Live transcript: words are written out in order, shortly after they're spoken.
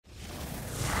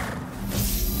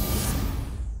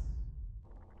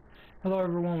Hello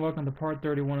everyone, welcome to part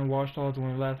 31 of Watch Dogs.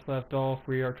 When we last left off,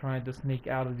 we are trying to sneak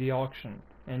out of the auction.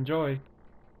 Enjoy!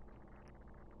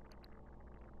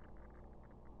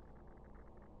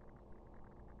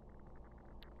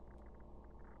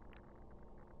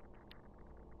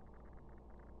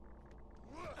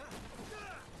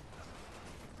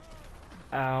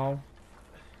 Ow.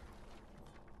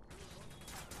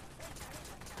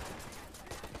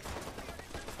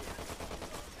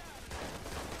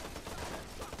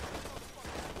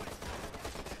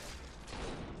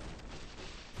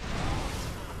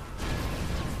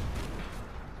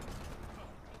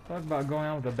 Talk about going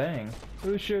out with a bang.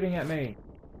 Who's shooting at me?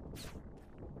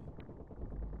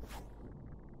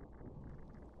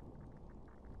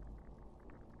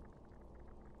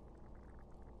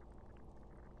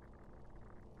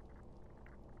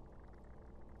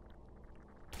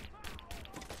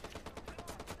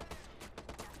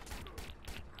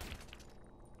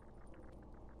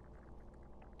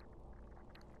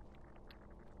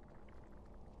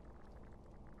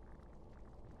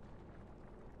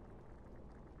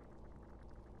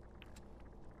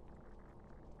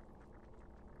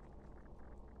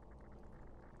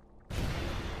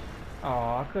 Oh,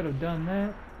 I could have done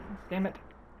that. Damn it.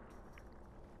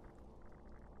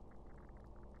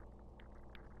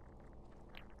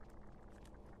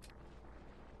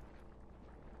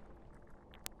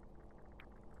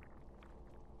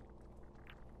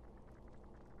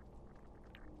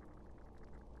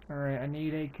 Alright, I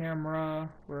need a camera.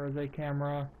 Where is a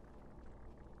camera?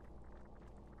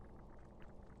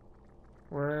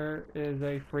 Where is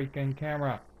a freaking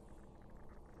camera?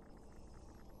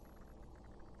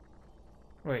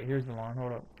 Wait, here's the line.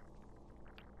 Hold up.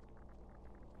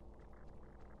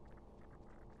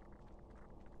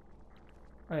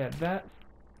 Oh yeah, that's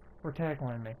for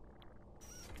tackling me.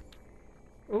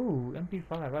 Ooh,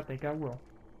 MP5. I think I will.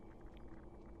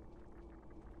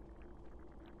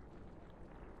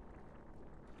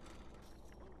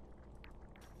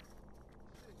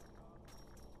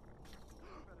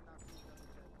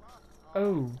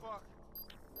 Oh. Fuck.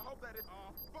 I hope that is.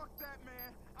 Fuck that,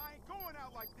 man. I ain't going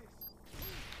out like this.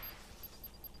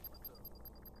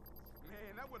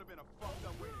 Man, that would have been a fucked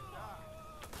up way to die.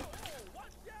 Oh,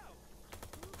 watch out!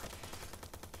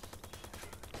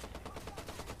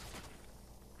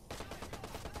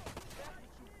 That's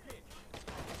what you get.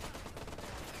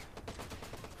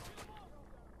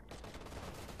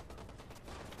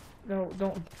 No,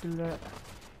 don't do that.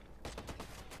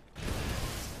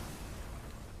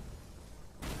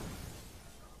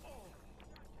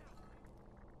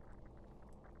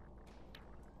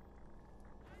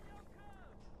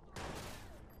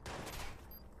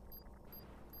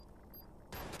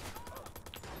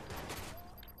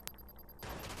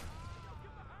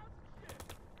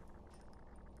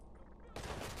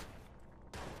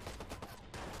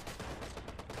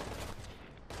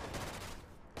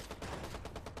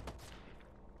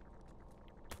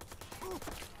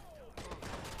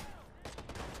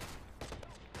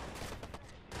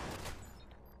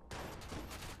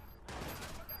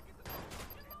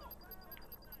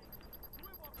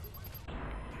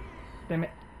 Damn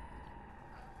it.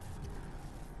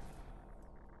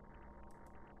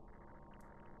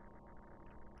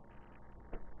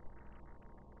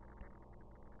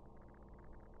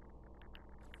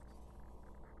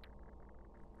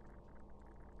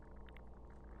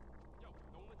 Yo,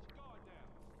 don't let your guard down.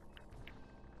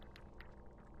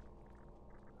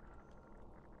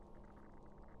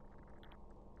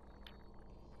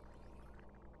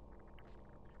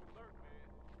 Keep alert, man.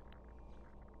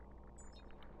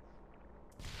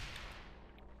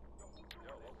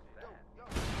 Yo, what was that?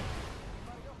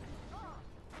 Yo.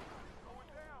 Going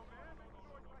down, man.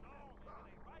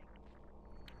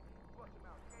 Flush him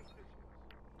out. Can't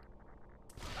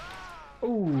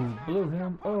Ooh, blew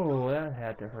him. Oh, that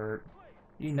had to hurt.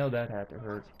 You know that had to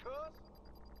hurt.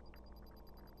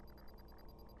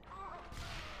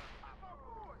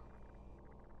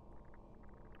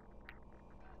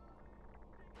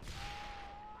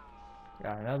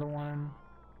 Got another one.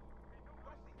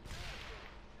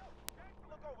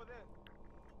 Look over there.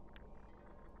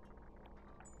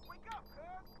 Wake up,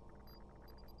 cuz.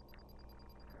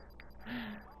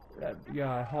 That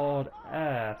guy hauled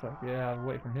ass. Like, yeah, I was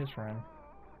waiting for his friend.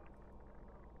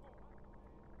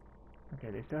 Okay,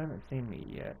 they still haven't seen me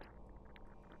yet.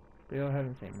 Still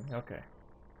haven't seen me. Okay.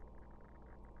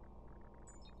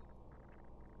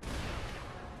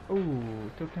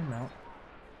 Ooh, took him out.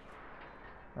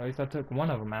 Or at least I took one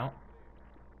of them out.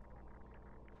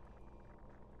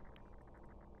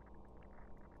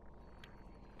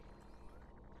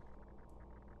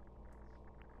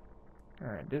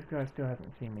 Alright, this guy still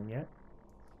hasn't seen me yet.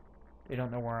 They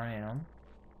don't know where I am.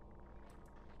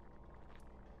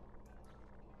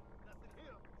 Nothing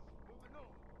here. Moving on.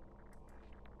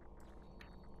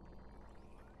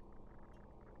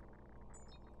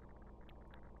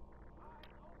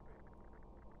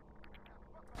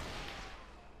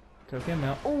 Took him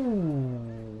out.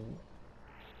 Ooh!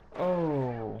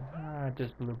 Oh, I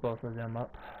just blew both of them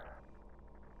up.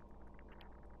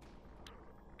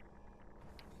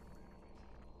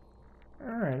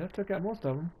 Alright, that took out most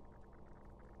of them.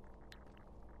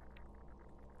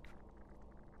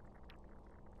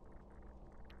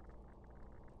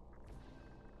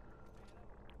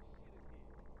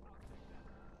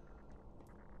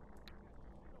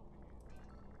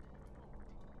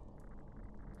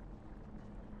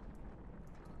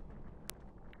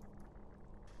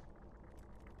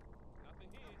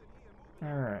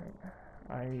 Alright,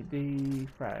 ID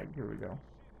frag, here we go.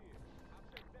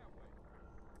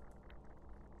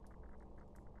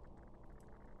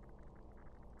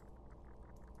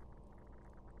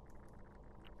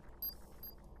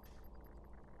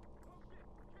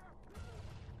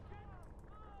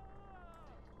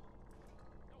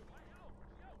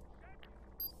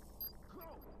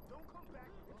 Don't come back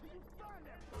until you find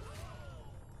that.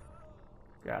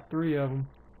 Got 3 of them.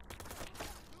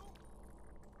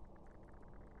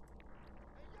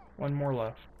 One more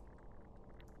left.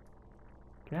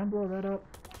 Can I blow that up?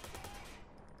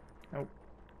 Nope.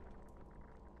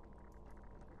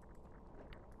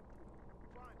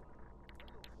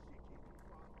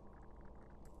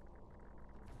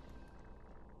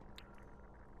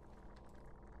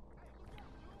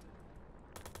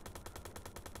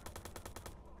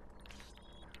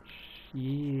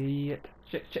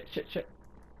 Shit. Shit.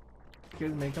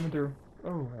 Excuse me, coming through.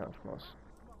 Oh, that was close.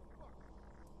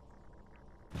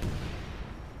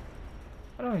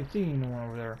 I don't even see anyone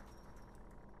over there.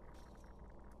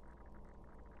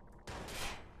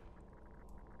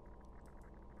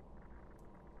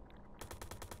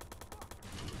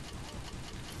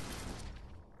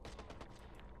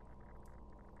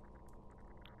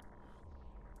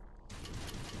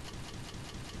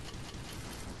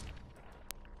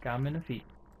 Got him in the feet.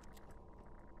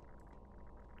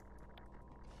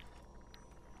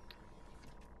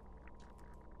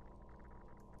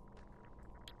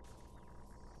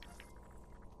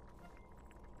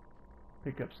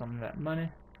 Pick up some of that money.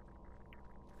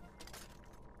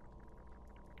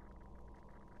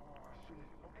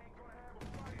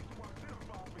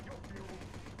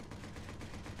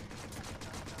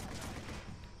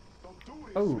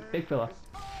 Oh, big fella.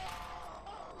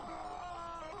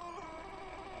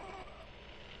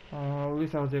 At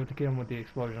least I was able to kill him with the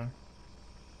explosion.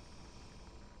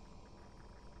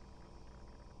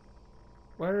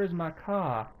 Where is my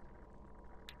car?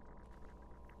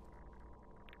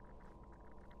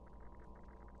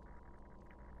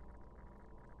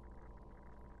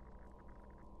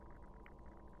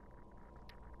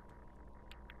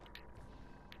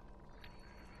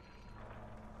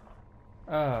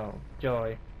 Oh,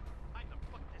 joy. I can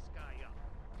fuck this guy up.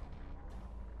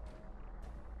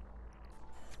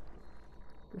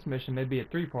 This mission may be a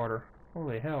 3-parter.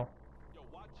 Holy hell. Yo,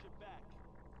 watch your back.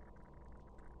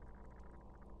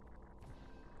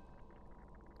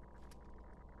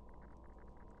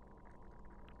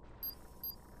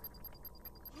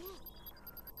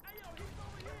 Hey, yo, he's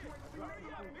over here.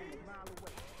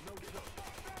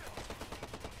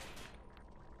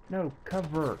 No,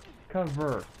 cover.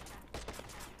 Cover.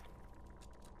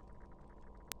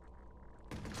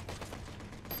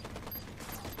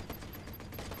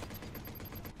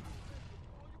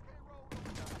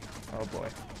 Oh boy.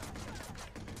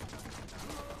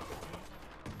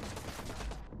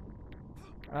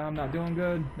 I'm not doing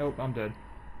good. Nope, I'm dead.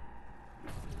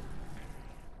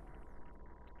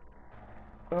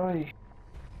 Oy.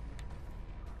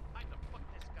 I can fuck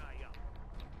this guy up.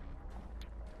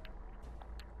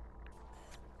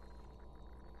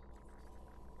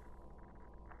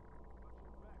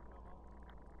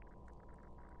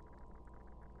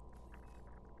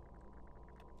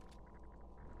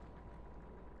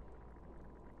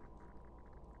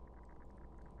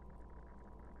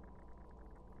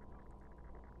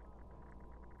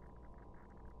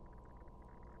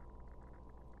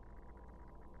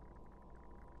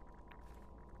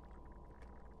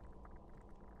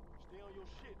 Stay on your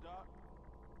shit, doc.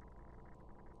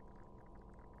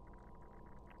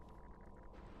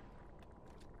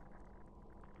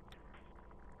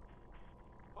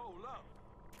 Hold up.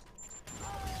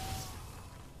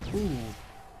 Ooh.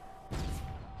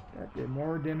 That did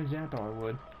more damage than I thought it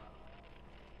would. Okay,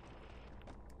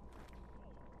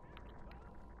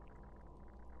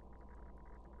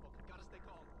 gotta stay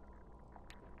calm.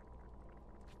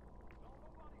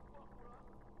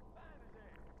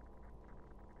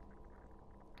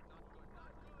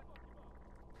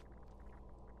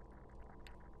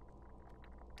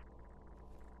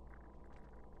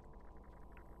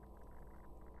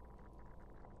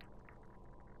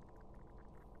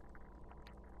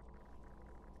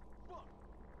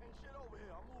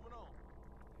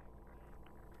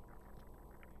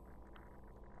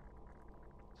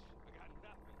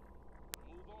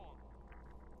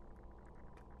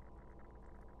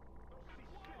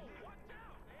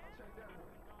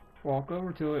 Walk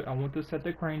over to it. I want to set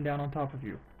the crane down on top of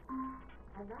you.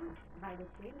 Advanced virus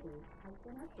database has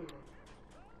been updated.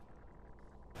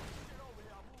 Get over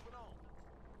here, I'm moving on.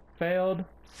 Failed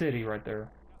city right there.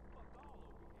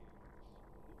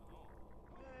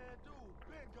 Man, dude,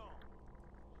 been gone.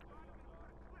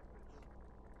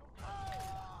 Huh?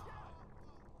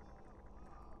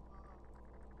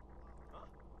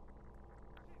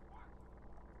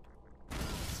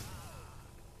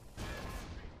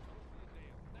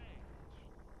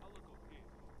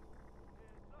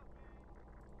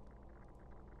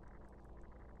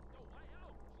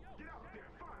 Get out there,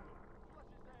 find him.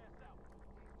 Flush his ass out.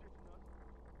 He ain't ditching us.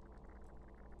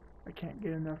 I can't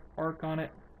get enough arc on it.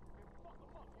 And fuck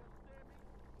him up, you understand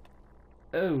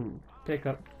me? Oh, take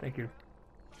up. Thank you.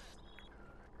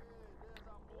 There's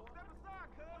our boy. Step aside,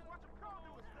 cuz. Watch him come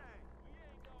do his thing. We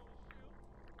ain't gonna shoot.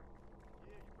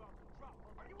 Yeah, you about to drop.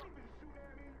 Are you even shoot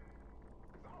at me?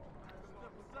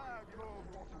 Step aside, cuz.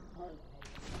 Watch him roll.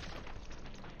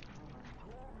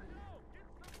 Yo, get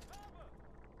some cover.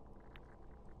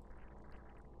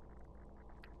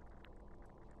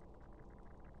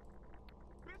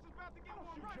 Bitch is about to get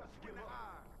one right in the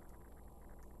eye.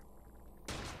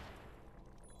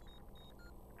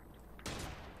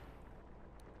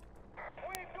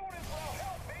 We ain't doing this without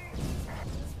help, me.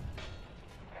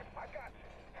 I got you.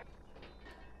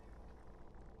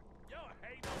 Yo,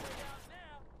 ain't no way out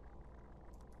now.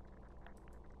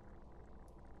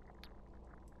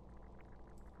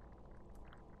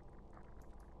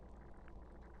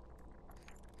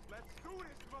 Let's do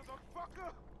this,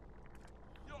 motherfucker.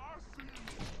 Yo, I see you.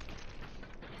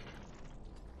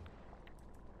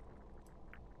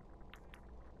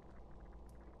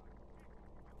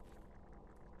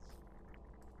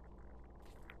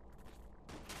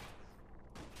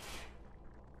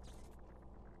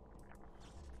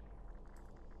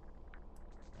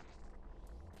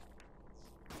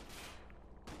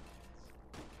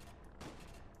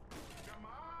 Got my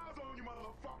eyes on you,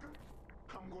 motherfucker.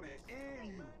 I'm gonna end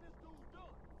you.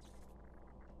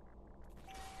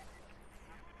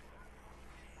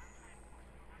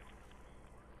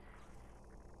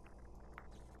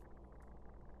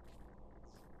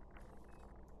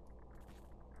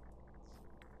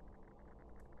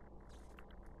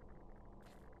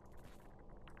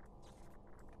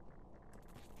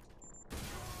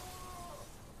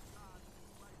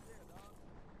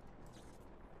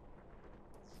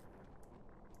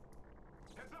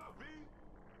 Heads up, B.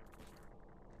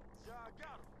 Yeah, I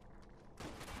got him.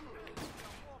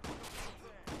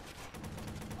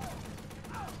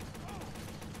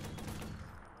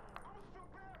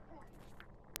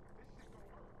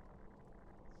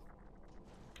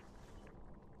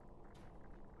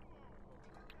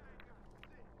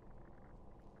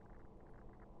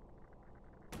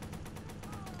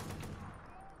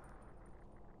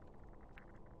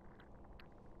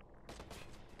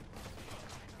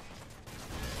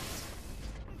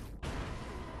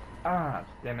 Ah,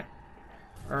 damn it.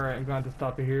 Alright, I'm going to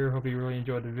stop it here. Hope you really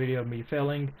enjoyed the video of me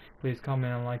failing. Please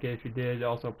comment and like it if you did.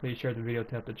 Also, please share the video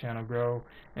to help the channel grow.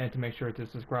 And to make sure to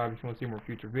subscribe if you want to see more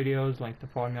future videos. Links to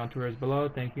follow me on Twitter is below.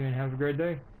 Thank you and have a great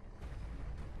day.